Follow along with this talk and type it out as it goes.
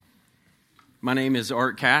My name is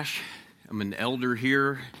Art Cash. I'm an elder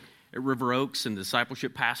here at River Oaks and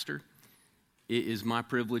discipleship pastor. It is my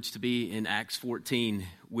privilege to be in Acts 14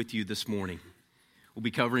 with you this morning. We'll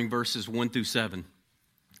be covering verses 1 through 7.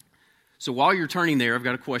 So while you're turning there, I've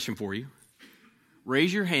got a question for you.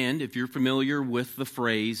 Raise your hand if you're familiar with the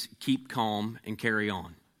phrase, keep calm and carry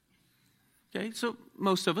on. Okay, so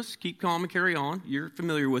most of us, keep calm and carry on. You're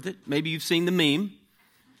familiar with it. Maybe you've seen the meme.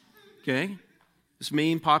 Okay. This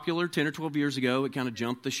meme, popular 10 or 12 years ago, it kind of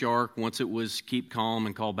jumped the shark once it was keep calm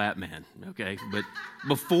and call Batman, okay? But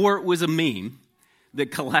before it was a meme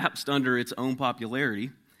that collapsed under its own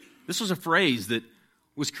popularity, this was a phrase that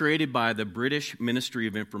was created by the British Ministry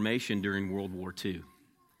of Information during World War II.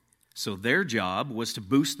 So their job was to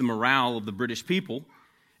boost the morale of the British people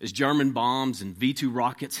as German bombs and V-2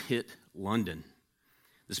 rockets hit London.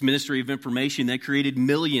 This Ministry of Information, they created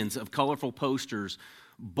millions of colorful posters,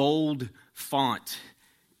 bold font,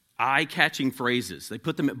 eye-catching phrases. They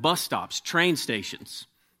put them at bus stops, train stations,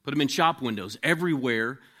 put them in shop windows,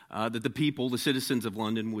 everywhere that the people, the citizens of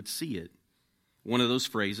London, would see it. One of those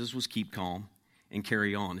phrases was keep calm and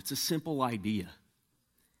carry on. It's a simple idea.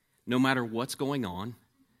 No matter what's going on,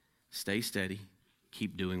 stay steady,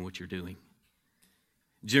 keep doing what you're doing.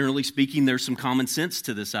 Generally speaking, there's some common sense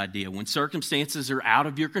to this idea. When circumstances are out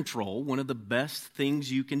of your control, one of the best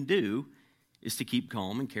things you can do is to keep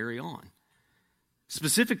calm and carry on.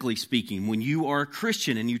 Specifically speaking, when you are a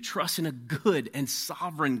Christian and you trust in a good and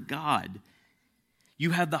sovereign God,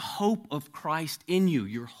 you have the hope of Christ in you.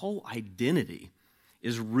 Your whole identity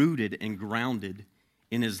is rooted and grounded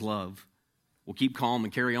in His love. Well, keep calm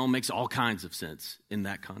and carry on makes all kinds of sense in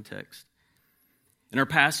that context. In our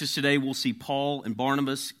passage today, we'll see Paul and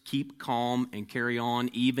Barnabas keep calm and carry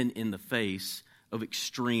on even in the face of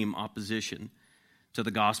extreme opposition to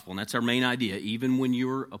the gospel. And that's our main idea. Even when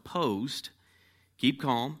you're opposed, keep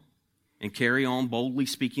calm and carry on boldly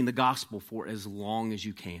speaking the gospel for as long as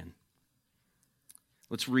you can.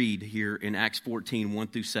 Let's read here in Acts 14, 1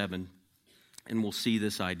 through 7, and we'll see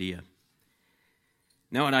this idea.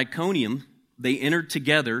 Now at Iconium, they entered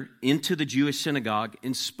together into the Jewish synagogue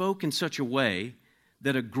and spoke in such a way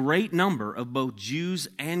that a great number of both Jews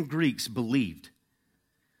and Greeks believed.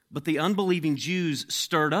 But the unbelieving Jews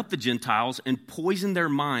stirred up the Gentiles and poisoned their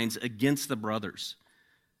minds against the brothers.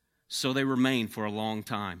 So they remained for a long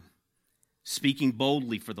time, speaking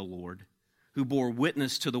boldly for the Lord, who bore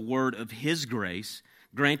witness to the word of His grace,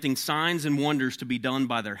 granting signs and wonders to be done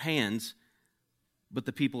by their hands. But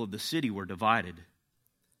the people of the city were divided.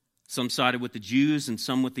 Some sided with the Jews and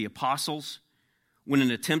some with the apostles. When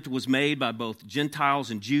an attempt was made by both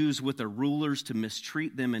Gentiles and Jews with their rulers to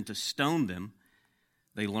mistreat them and to stone them,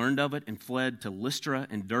 they learned of it and fled to Lystra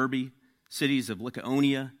and Derbe, cities of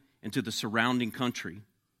Lycaonia, and to the surrounding country.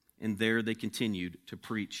 And there they continued to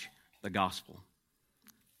preach the gospel.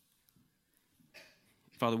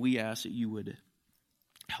 Father, we ask that you would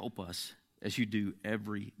help us, as you do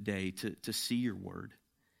every day, to see your word,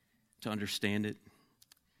 to understand it,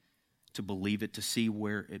 to believe it, to see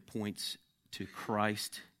where it points to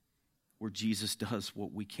Christ, where Jesus does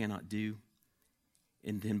what we cannot do.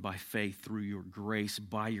 And then by faith, through your grace,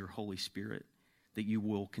 by your Holy Spirit, that you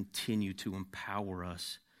will continue to empower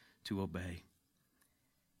us to obey.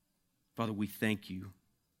 Father, we thank you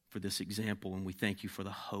for this example, and we thank you for the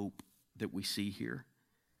hope that we see here.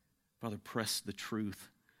 Father, press the truth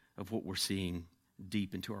of what we're seeing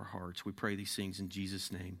deep into our hearts. We pray these things in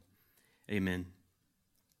Jesus' name. Amen.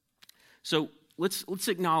 So let's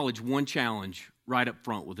acknowledge one challenge right up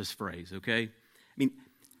front with this phrase, okay? I mean,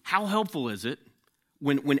 how helpful is it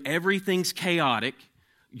when everything's chaotic,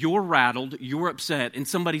 you're rattled, you're upset, and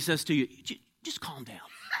somebody says to you, just calm down.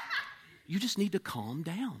 You just need to calm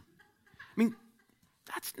down. I mean,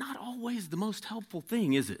 that's not always the most helpful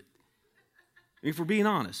thing, is it? I mean, if we're being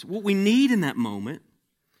honest, what we need in that moment,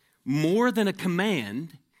 more than a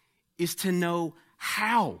command, is to know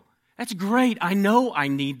how. That's great. I know I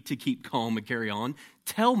need to keep calm and carry on.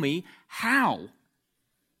 Tell me how.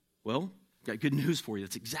 Well, got good news for you.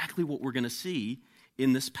 That's exactly what we're going to see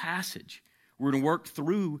in this passage. We're going to work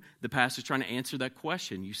through the passage trying to answer that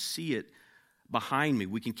question. You see it behind me.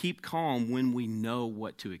 We can keep calm when we know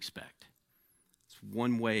what to expect. It's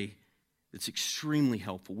one way that's extremely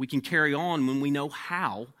helpful. We can carry on when we know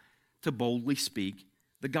how to boldly speak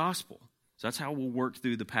the gospel. So that's how we'll work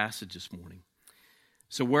through the passage this morning.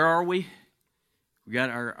 So where are we? We got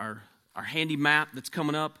our handy map that's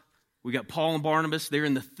coming up. We got Paul and Barnabas. They're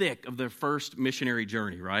in the thick of their first missionary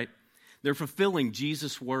journey, right? They're fulfilling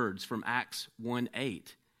Jesus' words from Acts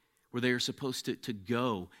 1:8, where they are supposed to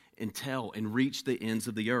go and tell and reach the ends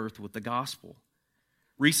of the earth with the gospel.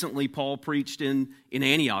 Recently, Paul preached in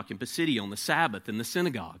Antioch, in Pisidia, on the Sabbath in the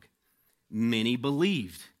synagogue. Many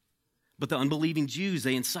believed. But the unbelieving Jews,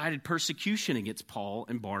 they incited persecution against Paul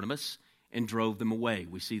and Barnabas and drove them away.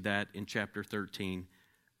 We see that in chapter 13,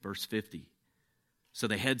 verse 50. So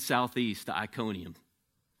they head southeast to Iconium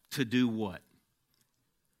to do what?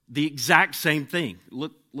 The exact same thing.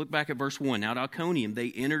 Look back at verse 1. Now at Iconium,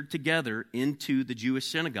 they entered together into the Jewish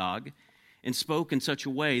synagogue and spoke in such a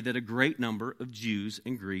way that a great number of Jews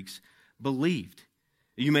and Greeks believed.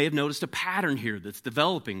 You may have noticed a pattern here that's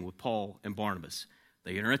developing with Paul and Barnabas.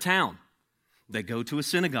 They enter a town. They go to a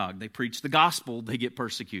synagogue. They preach the gospel. They get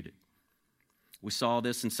persecuted. We saw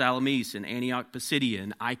this in Salamis, in Antioch, Pisidia,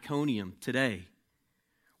 and Iconium today.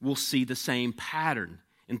 We'll see the same pattern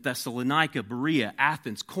in Thessalonica, Berea,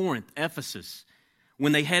 Athens, Corinth, Ephesus.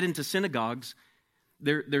 When they head into synagogues,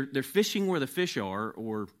 they're fishing where the fish are,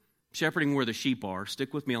 or shepherding where the sheep are.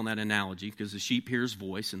 Stick with me on that analogy, because the sheep hear his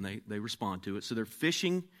voice and they respond to it. So they're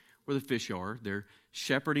fishing where the fish are. They're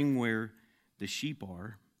shepherding where the sheep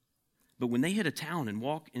are. But when they hit a town and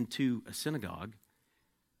walk into a synagogue,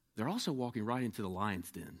 they're also walking right into the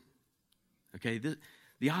lion's den. Okay,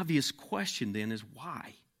 the obvious question then is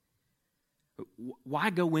why?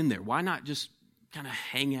 Why go in there? Why not just kind of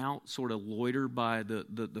hang out, sort of loiter by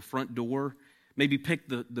the front door? Maybe pick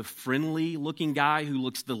the friendly-looking guy who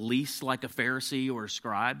looks the least like a Pharisee or a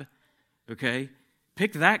scribe, okay?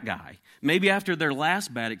 Pick that guy. Maybe after their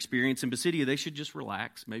last bad experience in Pisidia, they should just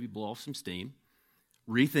relax, maybe blow off some steam,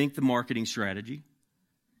 rethink the marketing strategy.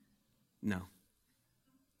 No.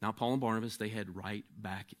 Not Paul and Barnabas. They head right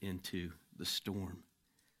back into the storm.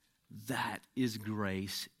 That is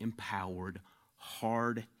grace-empowered,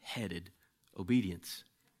 hard-headed obedience.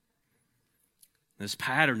 This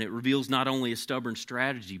pattern, it reveals not only a stubborn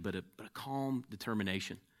strategy, but a calm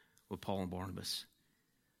determination with Paul and Barnabas.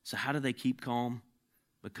 So how do they keep calm?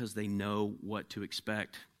 Because they know what to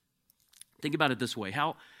expect. Think about it this way.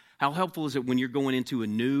 How helpful is it when you're going into a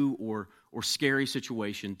new or scary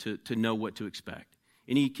situation to know what to expect?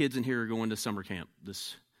 Any kids in here are going to summer camp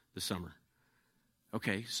this summer?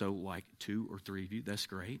 Okay, so like 2 or 3 of you, that's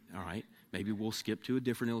great. All right, maybe we'll skip to a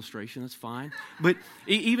different illustration. That's fine. But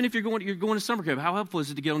even if you're going to summer camp, how helpful is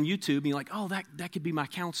it to get on YouTube and be like, oh, that could be my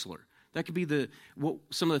counselor. That could be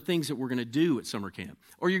some of the things that we're going to do at summer camp.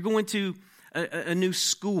 Or you're going to a new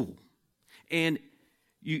school, and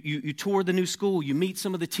you tour the new school. You meet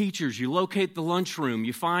some of the teachers. You locate the lunchroom.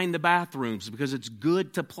 You find the bathrooms, because it's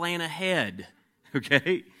good to plan ahead.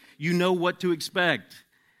 Okay, you know what to expect.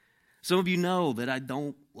 Some of you know that I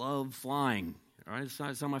don't love flying. All right, it's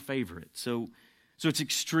not my favorite. So it's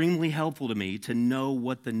extremely helpful to me to know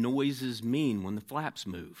what the noises mean when the flaps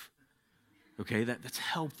move. Okay, that's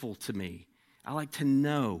helpful to me. I like to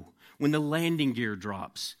know when the landing gear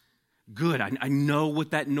drops. Good, I know what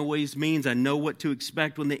that noise means. I know what to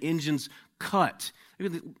expect when the engines cut.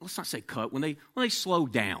 Let's not say cut. When they slow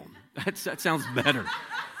down. That sounds better.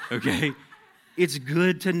 Okay, it's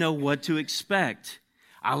good to know what to expect.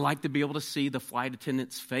 I like to be able to see the flight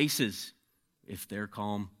attendants' faces. If they're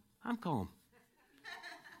calm, I'm calm.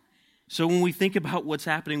 So when we think about what's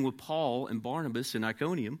happening with Paul and Barnabas in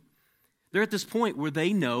Iconium, they're at this point where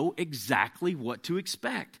they know exactly what to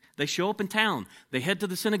expect. They show up in town. They head to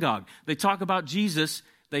the synagogue. They talk about Jesus.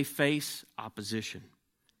 They face opposition.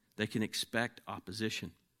 They can expect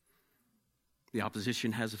opposition. The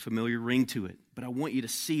opposition has a familiar ring to it, but I want you to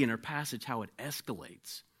see in our passage how it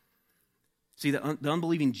escalates. See, the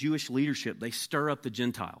unbelieving Jewish leadership, they stir up the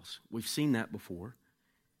Gentiles. We've seen that before.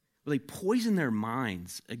 But they poison their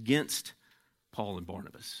minds against Paul and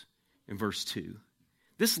Barnabas in verse 2.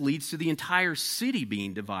 This leads to the entire city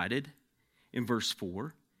being divided in verse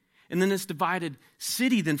 4. And then this divided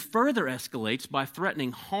city then further escalates by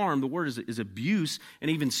threatening harm. The word is abuse,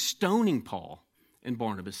 and even stoning Paul and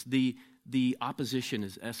Barnabas. The opposition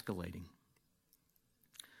is escalating.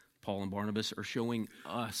 Paul and Barnabas are showing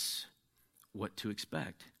us what to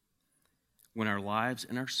expect when our lives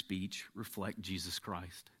and our speech reflect Jesus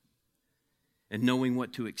Christ. And knowing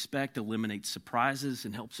what to expect eliminates surprises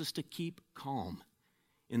and helps us to keep calm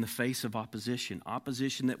in the face of opposition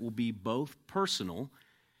that will be both personal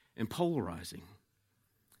and polarizing.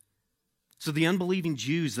 So the unbelieving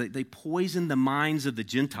Jews, they poison the minds of the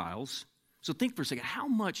Gentiles. So think for a second, how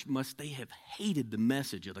much must they have hated the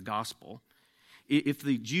message of the gospel if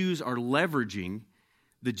the Jews are leveraging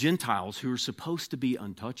the Gentiles who are supposed to be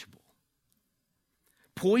untouchable?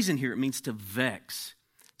 Poison here, it means to vex,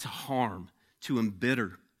 to harm, to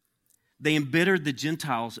embitter. They embittered the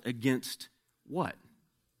Gentiles against what?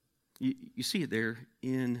 You see it there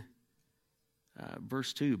in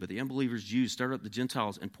verse 2. But the unbelievers, Jews, stirred up the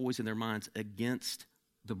Gentiles and poisoned their minds against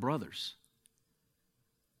the brothers.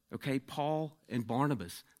 Okay, Paul and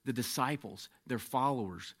Barnabas, the disciples, their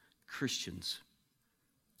followers, Christians.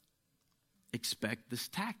 Expect this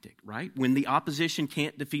tactic, right? When the opposition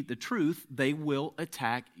can't defeat the truth, they will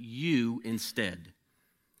attack you instead.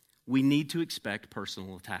 We need to expect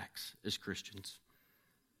personal attacks as Christians.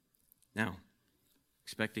 Now,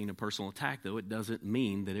 expecting a personal attack, though, it doesn't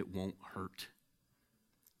mean that it won't hurt.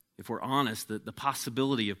 If we're honest, the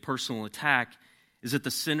possibility of personal attack is at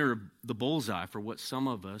the center of the bullseye for what some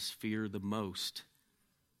of us fear the most.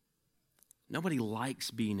 Nobody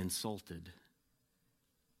likes being insulted.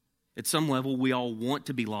 At some level, we all want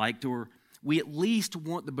to be liked, or we at least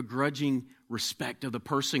want the begrudging respect of the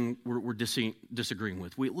person we're disagreeing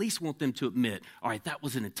with. We at least want them to admit, all right, that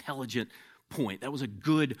was an intelligent point. That was a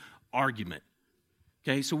good argument.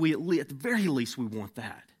 Okay, so at the very least, we want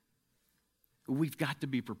that. We've got to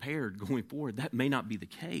be prepared going forward. That may not be the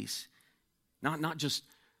case. Not just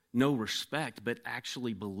no respect, but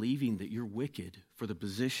actually believing that you're wicked for the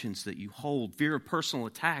positions that you hold. Fear of personal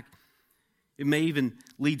attack, it may even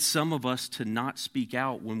lead some of us to not speak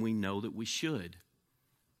out when we know that we should.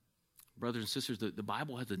 Brothers and sisters, the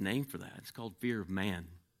Bible has a name for that. It's called fear of man.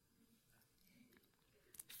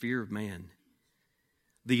 Fear of man.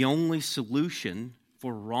 The only solution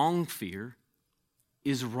for wrong fear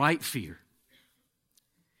is right fear.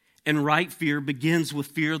 And right fear begins with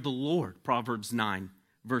fear of the Lord, Proverbs 9,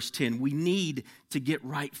 verse 10. We need to get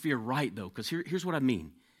right fear right, though, because here's what I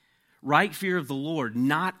mean. Right fear of the Lord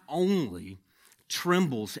not only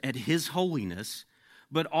trembles at His holiness,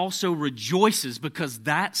 but also rejoices because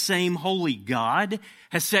that same holy God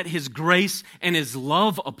has set His grace and His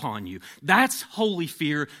love upon you. That's holy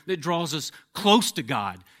fear that draws us close to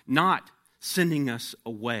God, not sending us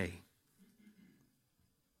away.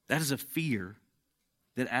 That is a fear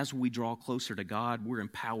that as we draw closer to God, we're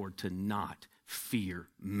empowered to not fear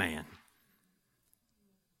man.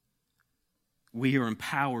 We are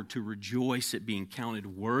empowered to rejoice at being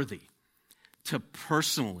counted worthy, to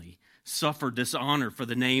personally suffer dishonor for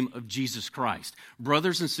the name of Jesus Christ.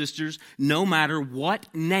 Brothers and sisters, no matter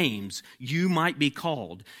what names you might be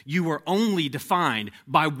called, you are only defined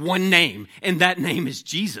by one name, and that name is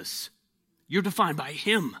Jesus. You're defined by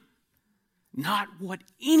Him, not what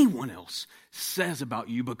anyone else says about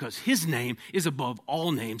you, because His name is above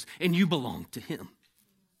all names, and you belong to Him.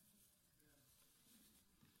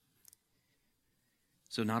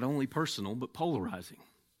 So not only personal, but polarizing.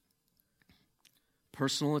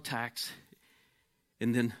 Personal attacks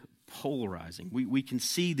and then polarizing. We can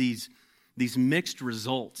see these mixed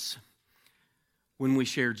results when we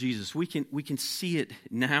share Jesus. We can see it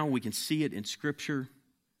now. We can see it in Scripture.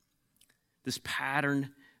 This pattern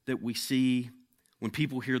that we see when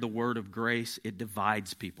people hear the word of grace, it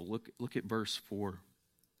divides people. Look at verse 4.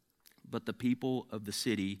 But the people of the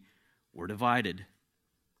city were divided.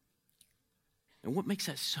 And what makes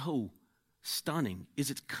that so stunning is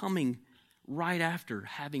it's coming right after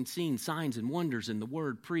having seen signs and wonders and the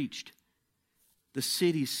word preached. The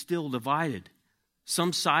city's still divided.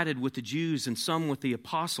 Some sided with the Jews and some with the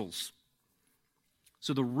apostles.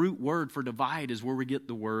 So the root word for divide is where we get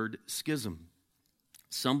the word schism.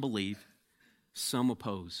 Some believe, some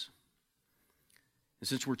oppose. And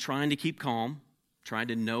since we're trying to keep calm, trying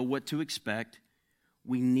to know what to expect,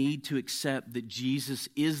 we need to accept that Jesus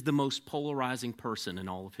is the most polarizing person in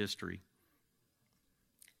all of history.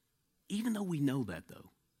 Even though we know that, though,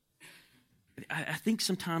 I think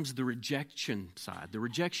sometimes the rejection side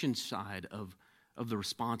of the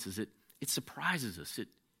responses, it surprises us. It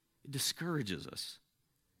discourages us.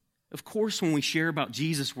 Of course, when we share about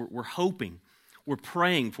Jesus, we're hoping, we're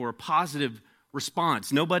praying for a positive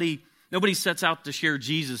response. Nobody sets out to share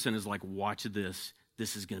Jesus and is like, watch this.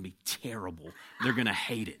 This is going to be terrible. They're going to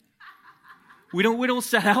hate it. We don't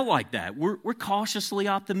set out like that. We're cautiously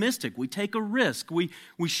optimistic. We take a risk. We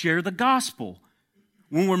share the gospel.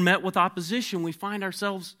 When we're met with opposition, we find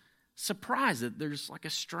ourselves surprised that there's like a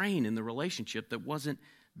strain in the relationship that wasn't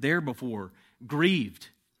there before. Grieved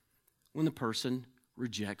when the person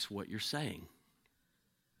rejects what you're saying.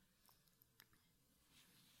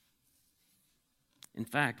 In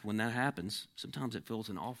fact, when that happens, sometimes it feels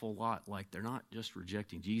an awful lot like they're not just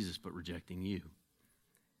rejecting Jesus, but rejecting you.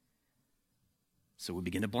 So we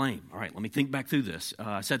begin to blame. All right, let me think back through this.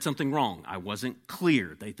 I said something wrong. I wasn't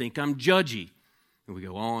clear. They think I'm judgy. And we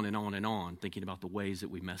go on and on and on, thinking about the ways that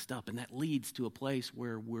we messed up. And that leads to a place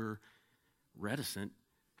where we're reticent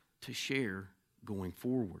to share going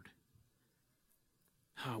forward.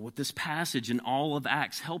 What this passage in all of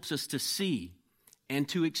Acts helps us to see and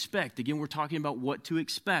to expect, again, we're talking about what to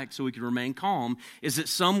expect so we can remain calm, is that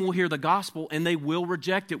some will hear the gospel and they will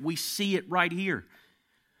reject it. We see it right here.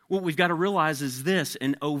 What we've got to realize is this: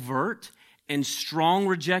 an overt and strong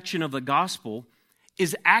rejection of the gospel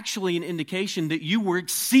is actually an indication that you were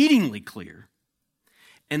exceedingly clear,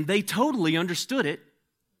 and they totally understood it.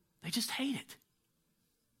 They just hate it.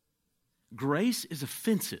 Grace is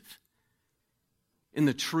offensive, and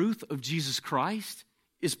the truth of Jesus Christ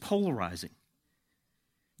is polarizing.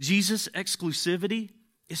 Jesus' exclusivity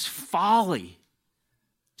is folly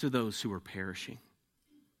to those who are perishing.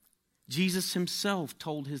 Jesus himself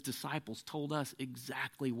told his disciples, told us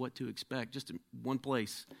exactly what to expect, just in one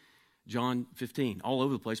place, John 15, all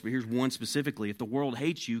over the place, but here's one specifically. If the world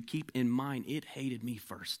hates you, keep in mind it hated me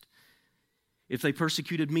first. If they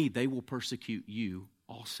persecuted me, they will persecute you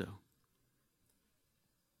also.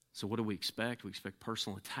 So what do we expect? We expect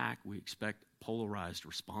personal attack. We expect polarized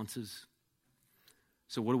responses.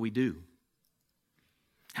 So what do we do?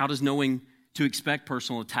 How does knowing to expect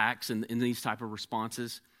personal attacks and these type of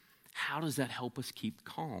responses, how does that help us keep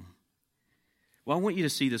calm? Well, I want you to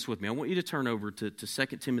see this with me. I want you to turn over to 2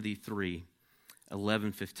 Timothy 3,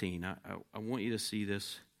 11, 15. I want you to see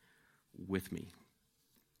this with me.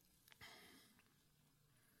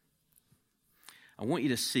 I want you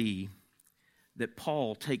to see that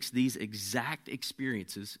Paul takes these exact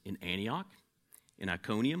experiences in Antioch, in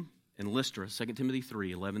Iconium, and Lystra, 2 Timothy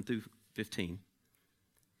 3, 11 through 15,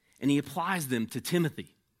 and he applies them to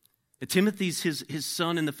Timothy. Timothy's his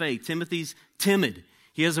son in the faith. Timothy's timid.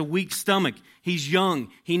 He has a weak stomach. He's young.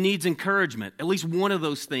 He needs encouragement. At least one of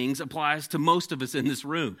those things applies to most of us in this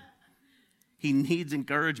room. He needs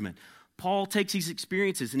encouragement. Paul takes these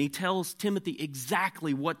experiences and he tells Timothy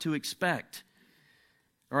exactly what to expect.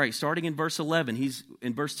 All right, starting in verse 11,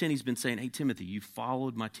 in verse 10, he's been saying, hey, Timothy, you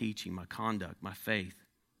followed my teaching, my conduct, my faith,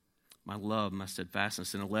 my love, my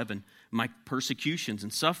steadfastness. And 11, my persecutions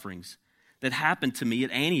and sufferings that happened to me at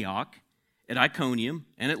Antioch, at Iconium,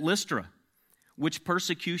 and at Lystra, which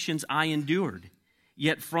persecutions I endured.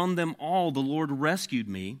 Yet from them all the Lord rescued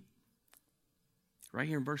me. Right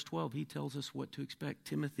here in verse 12, he tells us what to expect.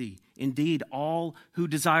 Timothy, indeed, all who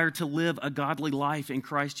desire to live a godly life in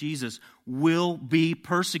Christ Jesus will be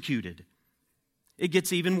persecuted. It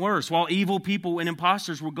gets even worse. While evil people and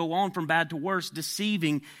impostors will go on from bad to worse,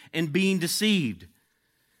 deceiving and being deceived.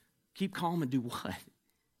 Keep calm and do what?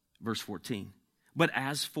 Verse 14. But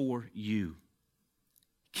as for you,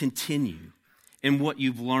 continue in what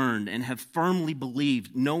you've learned and have firmly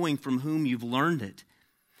believed, knowing from whom you've learned it,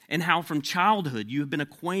 and how from childhood you have been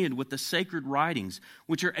acquainted with the sacred writings,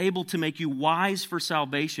 which are able to make you wise for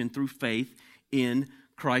salvation through faith in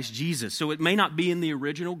Christ Jesus. So it may not be in the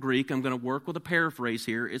original Greek. I'm going to work with a paraphrase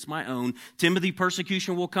here. It's my own. Timothy,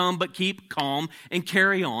 persecution will come, but keep calm and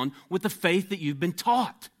carry on with the faith that you've been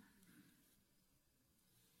taught.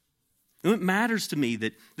 And it matters to me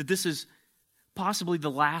that this is possibly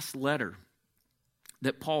the last letter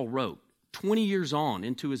that Paul wrote 20 years on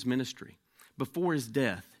into his ministry. Before his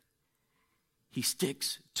death, he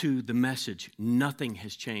sticks to the message. Nothing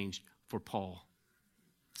has changed for Paul.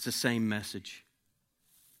 It's the same message.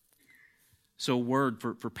 So a word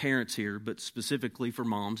for parents here, but specifically for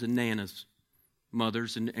moms and nanas,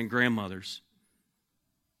 mothers and grandmothers.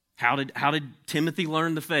 How did Timothy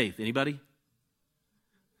learn the faith? Anybody?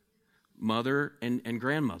 Mother and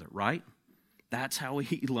grandmother, right? That's how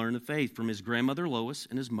he learned the faith, from his grandmother Lois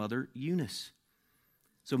and his mother Eunice.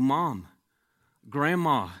 So mom,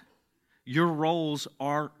 grandma, your roles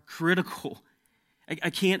are critical.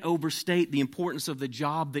 I can't overstate the importance of the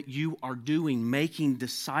job that you are doing, making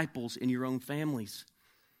disciples in your own families.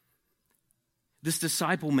 This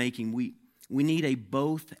disciple making, we need a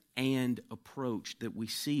both and approach that we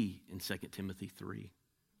see in 2 Timothy 3.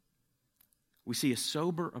 We see a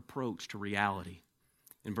sober approach to reality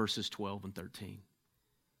in verses 12 and 13.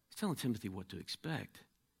 He's telling Timothy what to expect.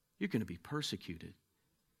 You're going to be persecuted.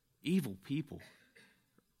 Evil people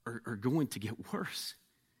are going to get worse.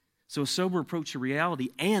 So a sober approach to reality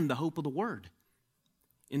and the hope of the word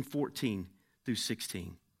in 14 through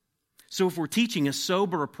 16. So if we're teaching a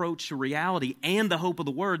sober approach to reality and the hope of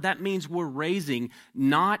the word, that means we're raising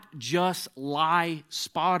not just lie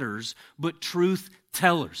spotters, but truth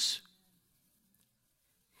tellers.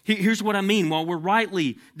 Here's what I mean. While we're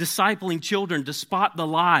rightly discipling children to spot the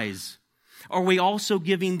lies, are we also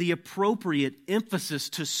giving the appropriate emphasis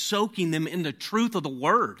to soaking them in the truth of the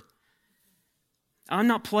word? I'm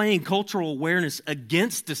not playing cultural awareness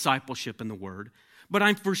against discipleship in the word, but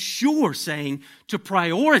I'm for sure saying to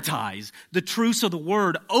prioritize the truths of the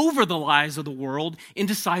word over the lies of the world in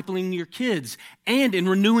discipling your kids and in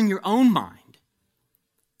renewing your own mind.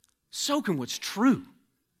 Soak in what's true.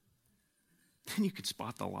 Then you can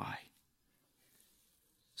spot the lie.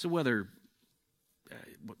 So whether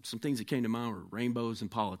some things that came to mind were rainbows and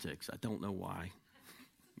politics. I don't know why.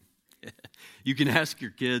 You can ask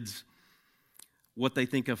your kids what they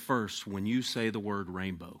think of first when you say the word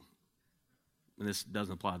rainbow. And this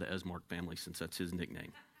doesn't apply to the Esmark family since that's his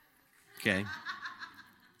nickname. Okay?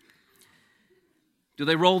 Do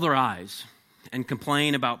they roll their eyes and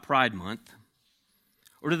complain about Pride Month?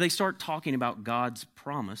 Or do they start talking about God's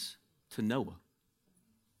promise to Noah?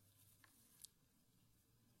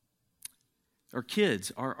 Our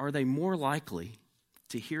kids, are they more likely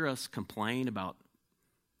to hear us complain about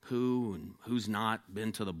who and who's not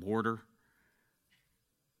been to the border?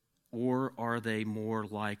 Or are they more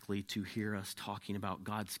likely to hear us talking about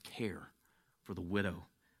God's care for the widow,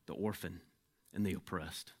 the orphan, and the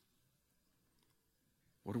oppressed?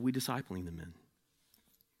 What are we discipling them in?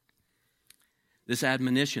 This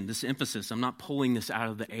admonition, this emphasis, I'm not pulling this out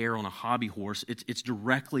of the air on a hobby horse. It's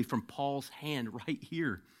directly from Paul's hand right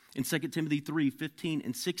here in 2 Timothy 3:15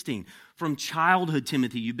 and 16. From childhood,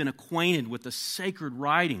 Timothy, you've been acquainted with the sacred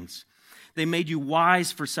writings. They made you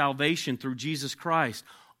wise for salvation through Jesus Christ.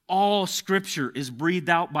 All Scripture is breathed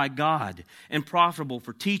out by God and profitable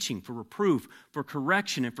for teaching, for reproof, for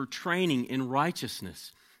correction, and for training in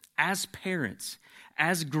righteousness. As parents,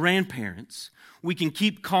 as grandparents, we can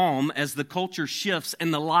keep calm as the culture shifts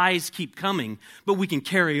and the lies keep coming, but we can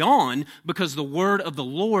carry on because the word of the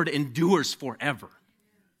Lord endures forever.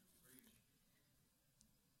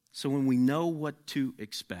 So when we know what to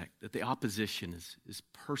expect, that the opposition is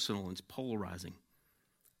personal and it's polarizing,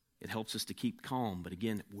 it helps us to keep calm. But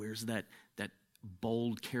again, where's that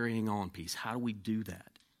bold carrying on piece? How do we do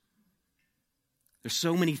that? There's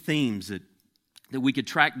so many themes that we could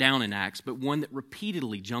track down in Acts, but one that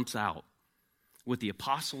repeatedly jumps out with the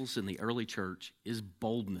apostles in the early church is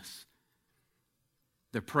boldness.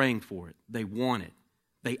 They're praying for it. They want it.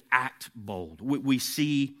 They act bold. We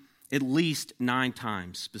see at least 9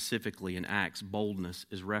 times specifically in Acts, boldness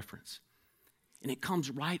is referenced. And it comes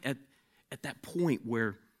right at that point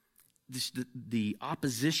where the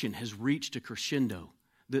opposition has reached a crescendo.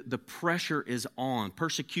 The pressure is on.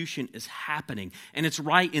 Persecution is happening. And it's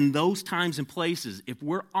right in those times and places, if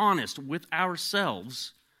we're honest with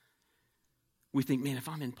ourselves, we think, man, if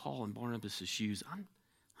I'm in Paul and Barnabas' shoes, I'm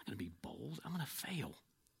not going to be bold. I'm going to fail.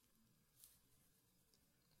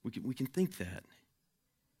 We can think that.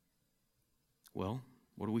 Well,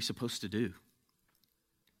 what are we supposed to do?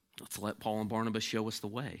 Let's let Paul and Barnabas show us the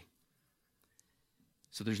way.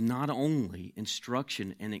 So there's not only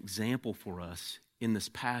instruction and example for us in this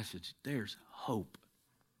passage, there's hope.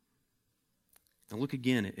 Now look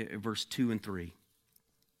again at verse 2 and 3.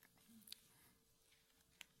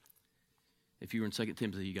 If you were in 2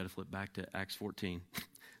 Timothy, you got to flip back to Acts 14.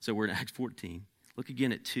 So we're in Acts 14. Look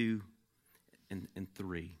again at 2 and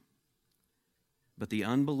 3. But the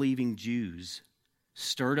unbelieving Jews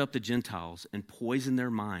stirred up the Gentiles and poisoned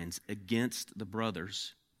their minds against the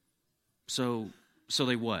brothers. So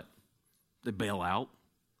they what? They bail out?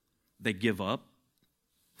 They give up?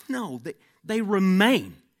 No, they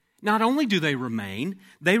remain. Not only do they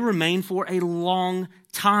remain for a long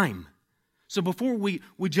time. So before we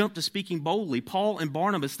jump to speaking boldly, Paul and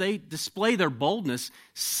Barnabas, they display their boldness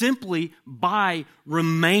simply by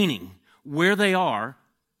remaining where they are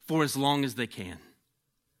for as long as they can.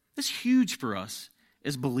 That's huge for us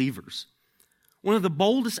as believers. One of the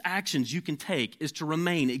boldest actions you can take is to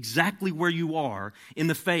remain exactly where you are in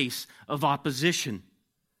the face of opposition.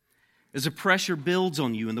 As the pressure builds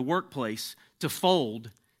on you in the workplace to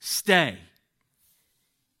fold, stay.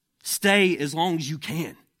 Stay as long as you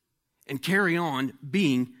can and carry on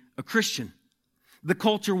being a Christian. The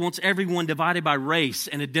culture wants everyone divided by race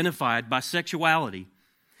and identified by sexuality.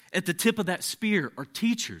 At the tip of that spear are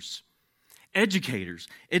teachers, educators,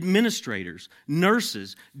 administrators,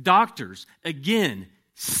 nurses, doctors. Again,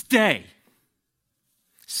 stay.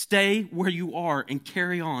 Stay where you are and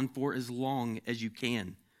carry on for as long as you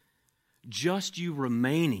can. Just you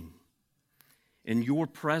remaining in your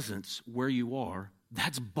presence where you are,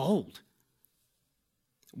 that's bold.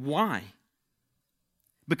 Why?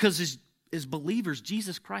 Because as believers,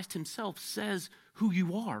 Jesus Christ himself says who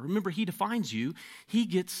you are. Remember, he defines you. He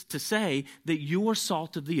gets to say that you are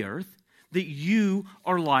salt of the earth, that you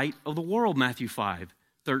are light of the world, Matthew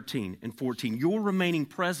 5:13 and 14. Your remaining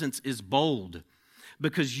presence is bold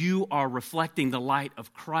because you are reflecting the light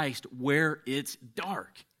of Christ where it's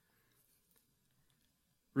dark.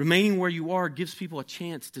 Remaining where you are gives people a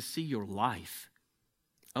chance to see your life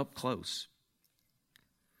up close.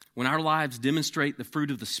 When our lives demonstrate the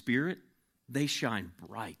fruit of the Spirit, they shine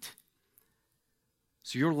bright.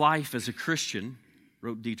 So your life as a Christian,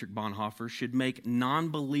 wrote Dietrich Bonhoeffer, should make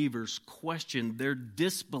non-believers question their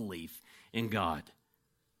disbelief in God.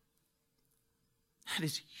 That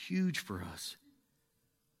is huge for us.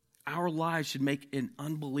 Our lives should make an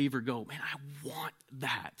unbeliever go, man, I want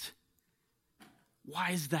that.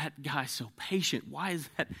 Why is that guy so patient? Why is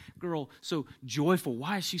that girl so joyful?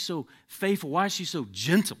 Why is she so faithful? Why is she so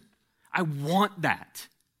gentle? I want that.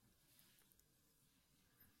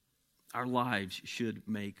 Our lives should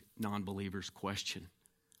make non-believers question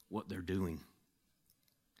what they're doing.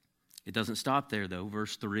 It doesn't stop there, though.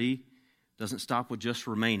 Verse 3 doesn't stop with just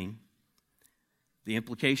remaining. The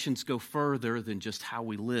implications go further than just how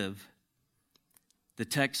we live. The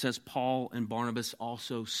text says Paul and Barnabas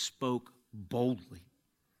also spoke boldly.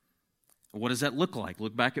 What does that look like?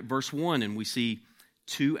 Look back at verse 1 and we see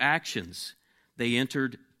two actions. They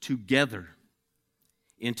entered together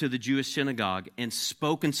into the Jewish synagogue and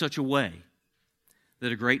spoke in such a way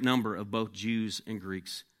that a great number of both Jews and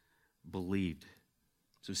Greeks believed.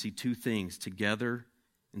 So we see two things, together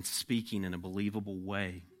and speaking in a believable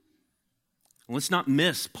way. Let's not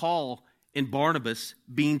miss Paul and Barnabas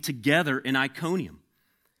being together in Iconium.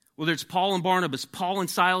 Whether it's Paul and Barnabas, Paul and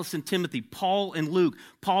Silas and Timothy, Paul and Luke,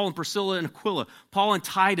 Paul and Priscilla and Aquila, Paul and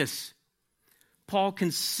Titus, Paul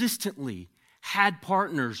consistently had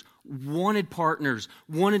partners, wanted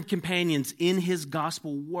companions in his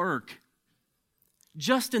gospel work.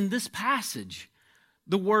 Just in this passage,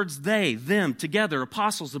 the words they, them, together,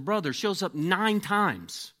 apostles, the brothers, shows up 9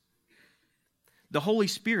 times. The Holy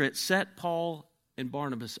Spirit set Paul and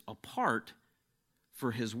Barnabas apart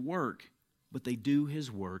for his work, but they do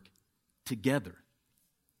his work together.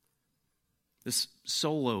 This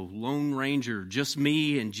solo, Lone Ranger, just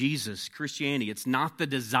me and Jesus, Christianity, it's not the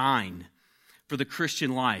design for the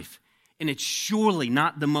Christian life, and it's surely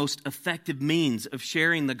not the most effective means of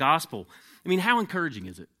sharing the gospel. I mean, how encouraging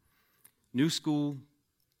is it? New school,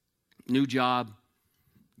 new job,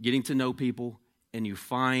 getting to know people, and you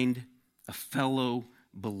find a fellow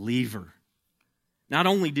believer. Not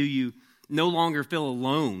only do you no longer feel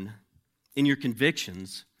alone in your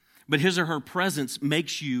convictions, but his or her presence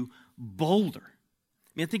makes you bolder.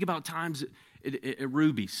 I mean, think about times at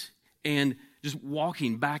Ruby's and just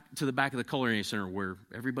walking back to the back of the culinary center where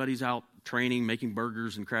everybody's out training, making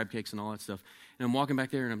burgers and crab cakes and all that stuff. And I'm walking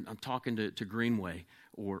back there and I'm talking to Greenway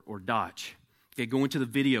or Dotch. Okay, go into the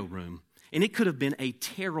video room. And it could have been a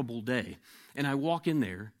terrible day. And I walk in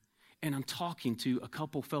there and I'm talking to a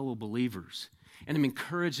couple fellow believers. And I'm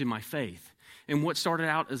encouraged in my faith. And what started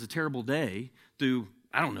out as a terrible day through,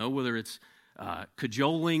 I don't know, whether it's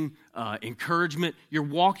cajoling, encouragement, you're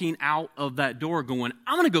walking out of that door going,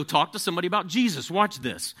 I'm going to go talk to somebody about Jesus. Watch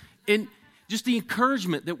this. And just the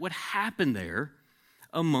encouragement that would happen there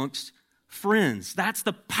amongst friends. That's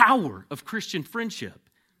the power of Christian friendship.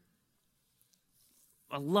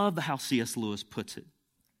 I love how C.S. Lewis puts it.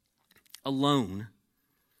 Alone,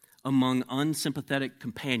 among unsympathetic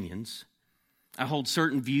companions, I hold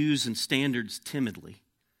certain views and standards timidly,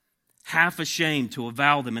 half ashamed to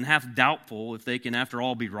avow them and half doubtful if they can after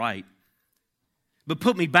all be right. But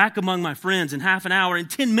put me back among my friends in half an hour, in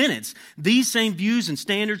 10 minutes, these same views and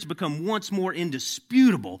standards become once more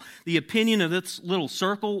indisputable. The opinion of this little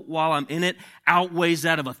circle, while I'm in it, outweighs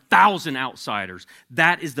that of 1,000 outsiders.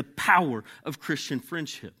 That is the power of Christian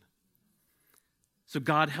friendship. So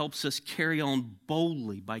God helps us carry on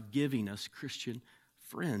boldly by giving us Christian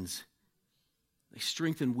friends. They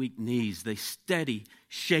strengthen weak knees. They steady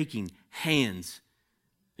shaking hands.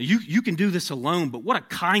 You can do this alone, but what a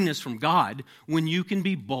kindness from God when you can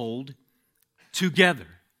be bold together.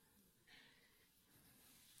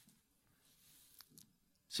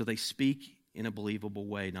 So they speak in a believable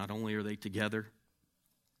way. Not only are they together,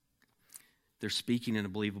 they're speaking in a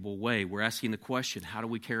believable way. We're asking the question, how do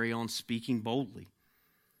we carry on speaking boldly?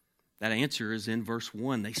 That answer is in verse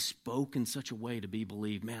 1. They spoke in such a way to be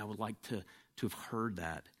believed. Man, I would like to have heard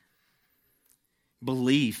that.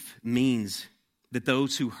 Belief means that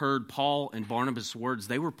those who heard Paul and Barnabas' words,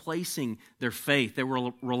 they were placing their faith, they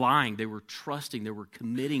were relying, they were trusting, they were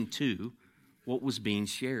committing to what was being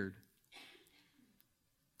shared.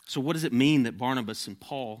 So what does it mean that Barnabas and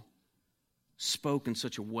Paul spoke in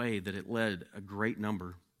such a way that it led a great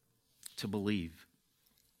number to believe?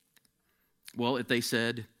 Well, if they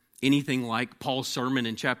said anything like Paul's sermon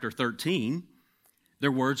in chapter 13,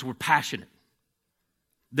 their words were passionate.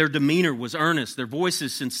 Their demeanor was earnest. Their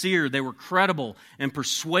voices sincere. They were credible and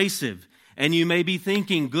persuasive. And you may be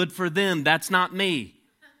thinking, good for them. That's not me.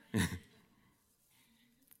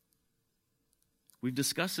 We've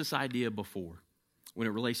discussed this idea before when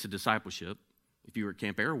it relates to discipleship. If you were at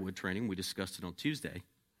Camp Arrowwood training, we discussed it on Tuesday.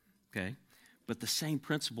 Okay? But the same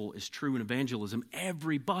principle is true in evangelism.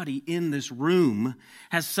 Everybody in this room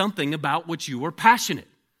has something about which you are passionate.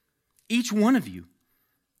 Each one of you.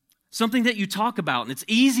 something that you talk about, and it's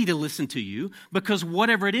easy to listen to you because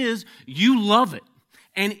whatever it is, you love it,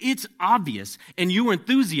 and it's obvious, and your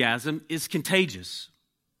enthusiasm is contagious.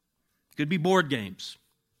 Could be board games.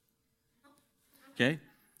 Okay?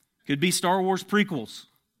 Could be Star Wars prequels.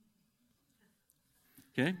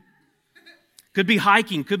 Okay? Could be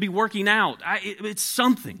hiking, could be working out. It's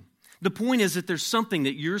something. The point is that there's something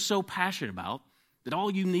that you're so passionate about that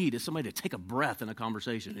all you need is somebody to take a breath in a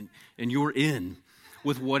conversation, and you're in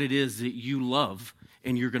with what it is that you love,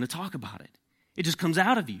 and you're going to talk about it. It just comes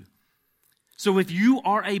out of you. So if you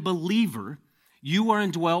are a believer, you are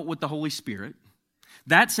indwelt with the Holy Spirit.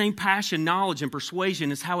 That same passion, knowledge, and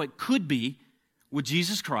persuasion is how it could be with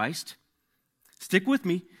Jesus Christ. Stick with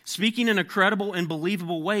me. Speaking in a credible and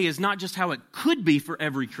believable way is not just how it could be for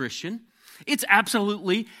every Christian. It's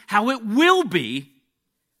absolutely how it will be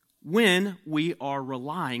when we are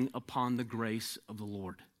relying upon the grace of the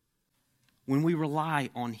Lord. When we rely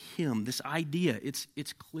on Him, this idea,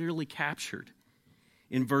 it's clearly captured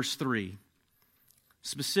in verse 3,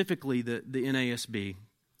 specifically the NASB.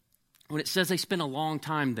 When it says they spent a long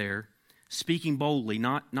time there speaking boldly,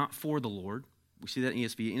 not for the Lord. We see that in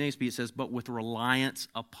ESV. In NASB it says, but with reliance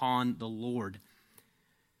upon the Lord.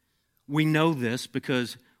 We know this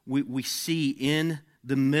because we see in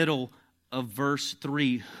the middle of verse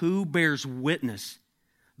 3, who bears witness?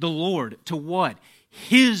 The Lord. To what?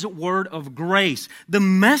 His word of grace. The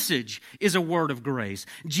message is a word of grace.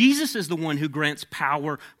 Jesus is the one who grants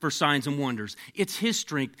power for signs and wonders. It's His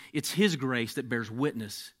strength, it's His grace that bears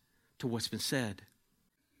witness to what's been said.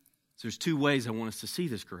 So there's two ways I want us to see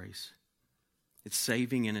this grace. It's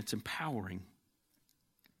saving and it's empowering.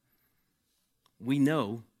 We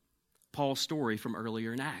know Paul's story from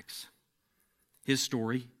earlier in Acts. His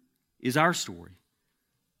story is our story.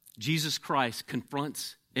 Jesus Christ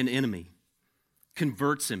confronts an enemy,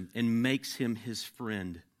 converts him, and makes him his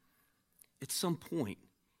friend. At some point,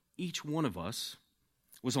 each one of us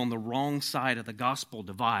was on the wrong side of the gospel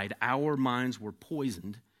divide. Our minds were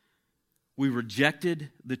poisoned. We rejected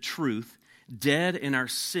the truth, dead in our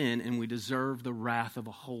sin, and we deserve the wrath of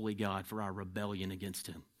a holy God for our rebellion against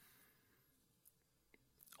Him.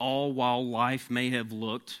 All while life may have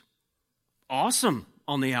looked awesome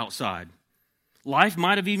on the outside. Life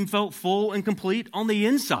might have even felt full and complete on the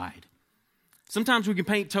inside. Sometimes we can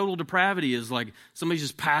paint total depravity as like somebody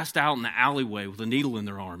just passed out in the alleyway with a needle in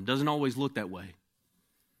their arm. Doesn't always look that way.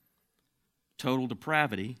 Total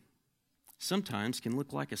depravity sometimes can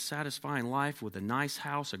look like a satisfying life with a nice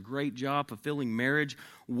house, a great job, fulfilling marriage,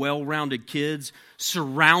 well-rounded kids,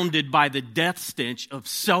 surrounded by the death stench of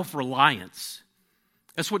self-reliance.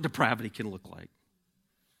 That's what depravity can look like.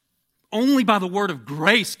 Only by the word of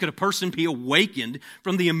grace could a person be awakened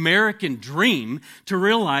from the American dream to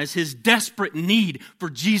realize his desperate need for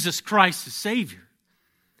Jesus Christ as Savior.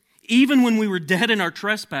 Even when we were dead in our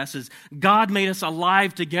trespasses, God made us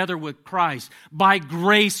alive together with Christ. By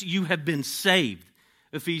grace you have been saved.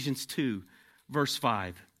 Ephesians 2, verse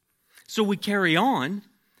 5. So we carry on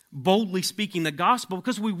boldly speaking the gospel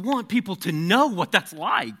because we want people to know what that's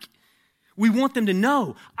like. We want them to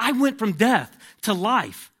know, I went from death to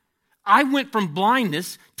life. I went from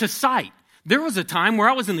blindness to sight. There was a time where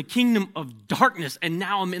I was in the kingdom of darkness, and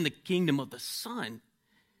now I'm in the kingdom of the Son.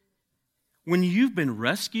 When you've been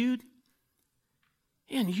rescued,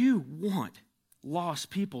 and you want lost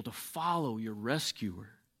people to follow your rescuer.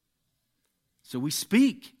 So we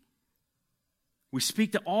speak. We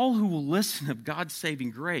speak to all who will listen of God's saving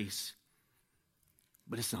grace.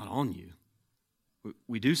 But it's not on you.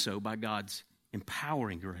 We do so by God's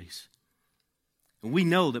empowering grace. And we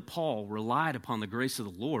know that Paul relied upon the grace of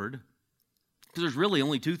the Lord because there's really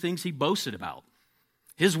only two things he boasted about: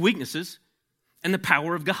 his weaknesses and the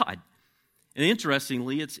power of God. And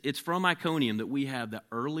interestingly, it's from Iconium that we have the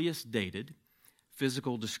earliest dated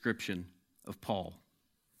physical description of Paul.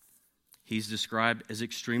 He's described as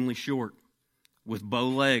extremely short, with bow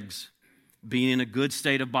legs, being in a good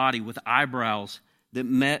state of body, with eyebrows that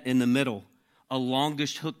met in the middle, a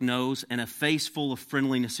longish hook nose, and a face full of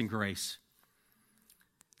friendliness and grace.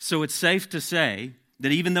 So it's safe to say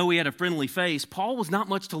that even though he had a friendly face, Paul was not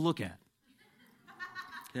much to look at.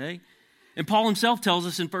 Okay? And Paul himself tells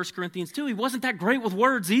us in 1 Corinthians 2, he wasn't that great with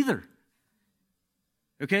words either.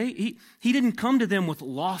 Okay? He didn't come to them with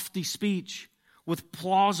lofty speech, with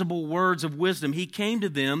plausible words of wisdom. He came to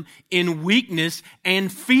them in weakness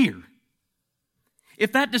and fear.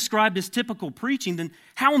 If that described his typical preaching, then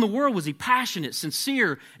how in the world was he passionate,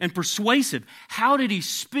 sincere, and persuasive? How did he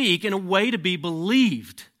speak in a way to be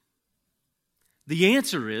believed? The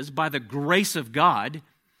answer is, by the grace of God,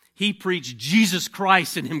 he preached Jesus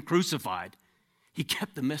Christ and Him crucified. He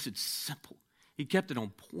kept the message simple. He kept it on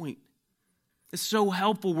point. It's so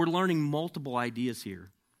helpful. We're learning multiple ideas here.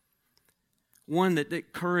 One,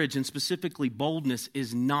 that courage and specifically boldness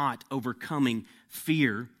is not overcoming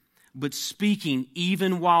fear, but speaking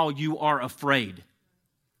even while you are afraid.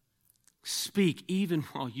 Speak even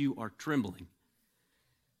while you are trembling.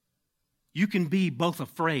 You can be both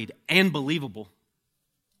afraid and believable.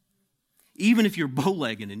 Even if you're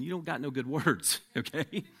bow-legged and you don't got no good words,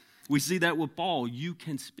 okay? We see that with Paul. You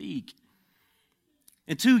can speak.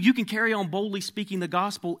 And two, you can carry on boldly speaking the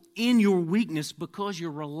gospel in your weakness because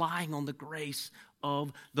you're relying on the grace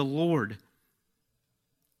of the Lord.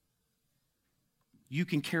 You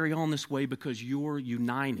can carry on this way because you're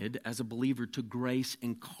united as a believer to grace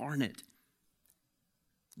incarnate,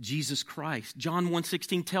 Jesus Christ. John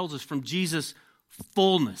 1:16 tells us from Jesus'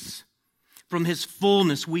 fullness, from his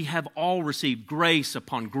fullness we have all received grace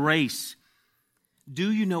upon grace.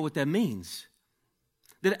 Do you know what that means?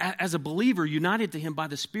 That as a believer united to him by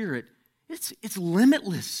the Spirit, it's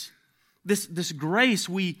limitless. This grace,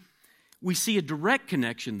 we see a direct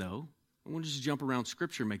connection, though. I want to just jump around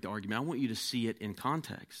Scripture and make the argument. I want you to see it in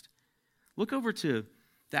context. Look over to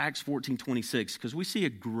Acts 14:26, because we see a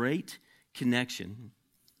great connection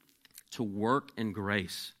to work and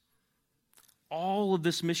grace. All of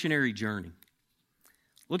this missionary journey.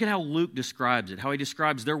 Look at how Luke describes it, how he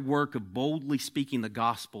describes their work of boldly speaking the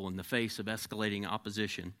gospel in the face of escalating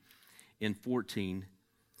opposition in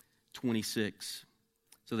 14:26.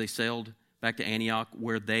 So they sailed back to Antioch,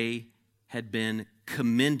 where they had been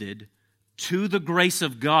commended to the grace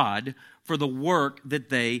of God for the work that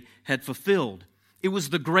they had fulfilled. It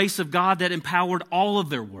was the grace of God that empowered all of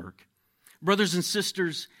their work. Brothers and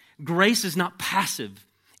sisters, grace is not passive,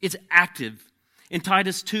 it's active. In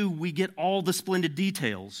Titus 2, we get all the splendid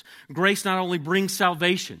details. Grace not only brings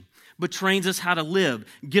salvation, but trains us how to live,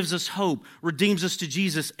 gives us hope, redeems us to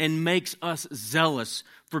Jesus, and makes us zealous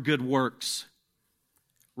for good works.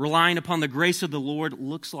 Relying upon the grace of the Lord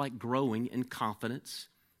looks like growing in confidence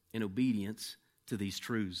and obedience to these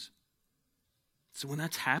truths. So when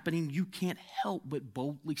that's happening, you can't help but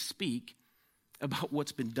boldly speak about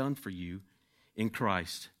what's been done for you in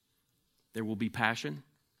Christ. There will be passion.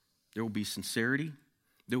 There will be sincerity,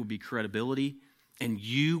 there will be credibility, and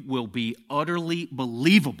you will be utterly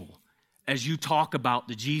believable as you talk about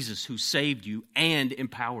the Jesus who saved you and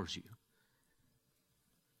empowers you.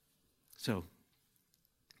 So,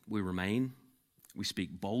 we remain, we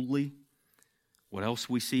speak boldly. What else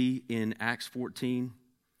we see in Acts 14?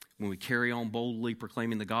 When we carry on boldly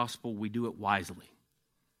proclaiming the gospel, we do it wisely.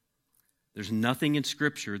 There's nothing in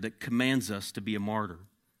Scripture that commands us to be a martyr.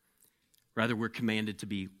 Rather, we're commanded to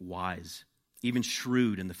be wise, even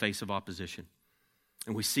shrewd in the face of opposition.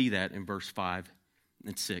 And we see that in verse 5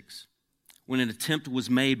 and 6. When an attempt was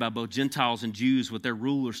made by both Gentiles and Jews with their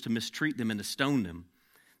rulers to mistreat them and to stone them,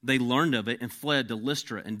 they learned of it and fled to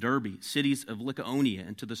Lystra and Derbe, cities of Lycaonia,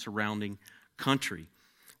 and to the surrounding country.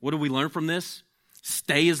 What do we learn from this?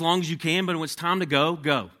 Stay as long as you can, but when it's time to go,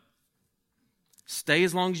 go. Stay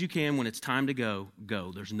as long as you can. When it's time to go,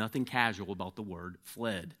 go. There's nothing casual about the word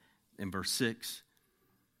fled. In verse 6,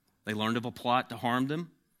 they learned of a plot to harm them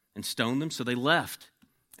and stone them, so they left,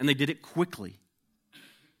 and they did it quickly.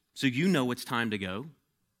 So you know it's time to go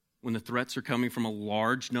when the threats are coming from a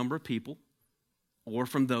large number of people or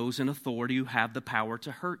from those in authority who have the power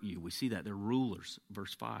to hurt you. We see that. They're rulers,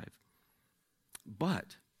 verse 5.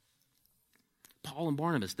 But Paul and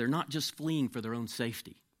Barnabas, they're not just fleeing for their own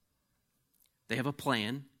safety. They have a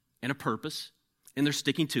plan and a purpose, and they're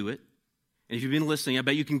sticking to it. And if you've been listening, I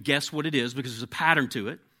bet you can guess what it is because there's a pattern to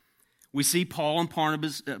it. We see Paul and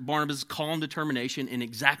Barnabas' calm determination in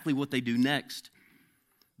exactly what they do next.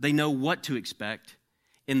 They know what to expect,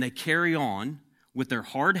 and they carry on with their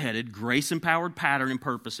hard-headed, grace-empowered pattern and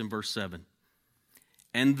purpose in verse 7.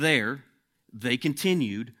 And there, they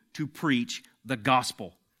continued to preach the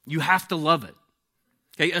gospel. You have to love it.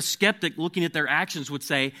 Okay, a skeptic looking at their actions would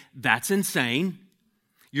say, that's insane.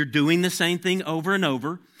 You're doing the same thing over and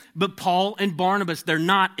over. But Paul and Barnabas, they're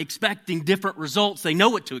not expecting different results. They know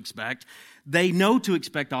what to expect. They know to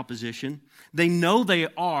expect opposition. They know they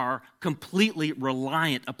are completely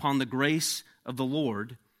reliant upon the grace of the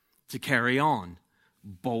Lord to carry on,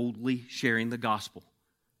 boldly sharing the gospel,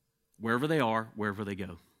 wherever they are, wherever they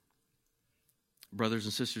go. Brothers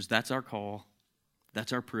and sisters, that's our call.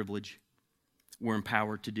 That's our privilege. We're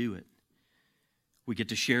empowered to do it. We get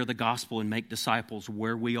to share the gospel and make disciples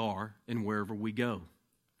where we are and wherever we go.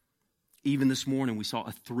 Even this morning, we saw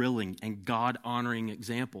a thrilling and God-honoring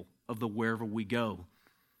example of the wherever we go.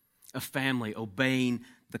 A family obeying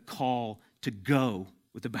the call to go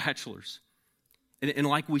with the bachelors. And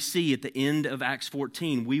like we see at the end of Acts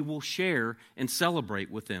 14, we will share and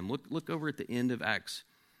celebrate with them. Look over at the end of Acts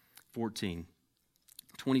 14,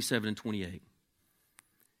 27 and 28.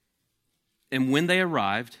 And when they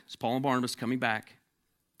arrived, it's Paul and Barnabas coming back,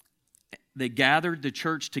 they gathered the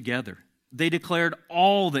church together. They declared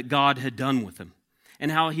all that God had done with them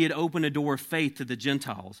and how he had opened a door of faith to the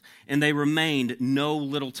Gentiles. And they remained no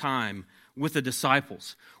little time with the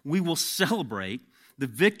disciples. We will celebrate the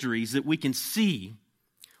victories that we can see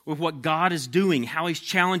with what God is doing, how he's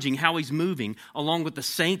challenging, how he's moving, along with the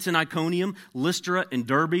saints in Iconium, Lystra, and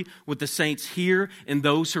Derbe, with the saints here and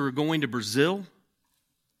those who are going to Brazil.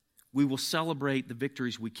 We will celebrate the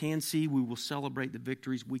victories we can see. We will celebrate the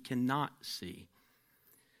victories we cannot see,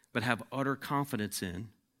 but have utter confidence in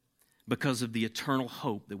because of the eternal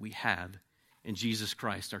hope that we have in Jesus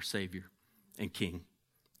Christ, our Savior and King.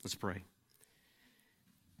 Let's pray.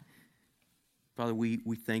 Father, we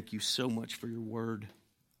thank you so much for your word.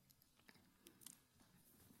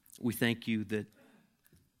 We thank you that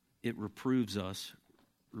it reproves us,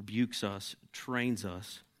 rebukes us, trains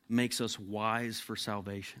us, makes us wise for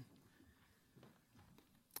salvation.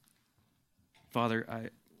 Father,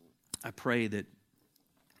 I pray that,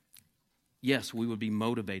 yes, we would be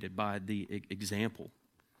motivated by the example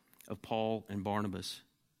of Paul and Barnabas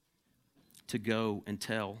to go and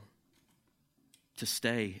tell, to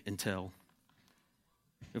stay and tell.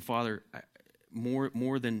 And Father,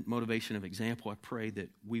 more than motivation of example, I pray that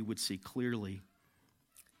we would see clearly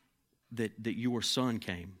that your Son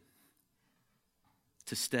came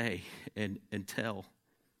to stay and tell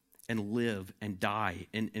and live and die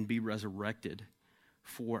and be resurrected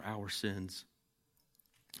for our sins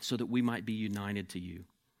so that we might be united to you.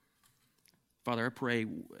 Father, I pray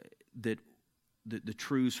that the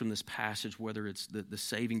truths from this passage, whether it's the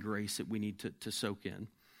saving grace that we need to soak in,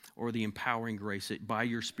 or the empowering grace that by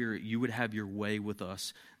your Spirit you would have your way with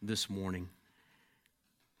us this morning,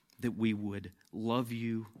 that we would love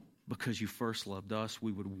you because you first loved us,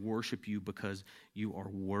 we would worship you because you are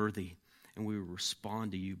worthy, and we would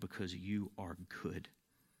respond to you because you are good.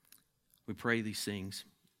 We pray these things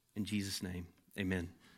in Jesus' name. Amen.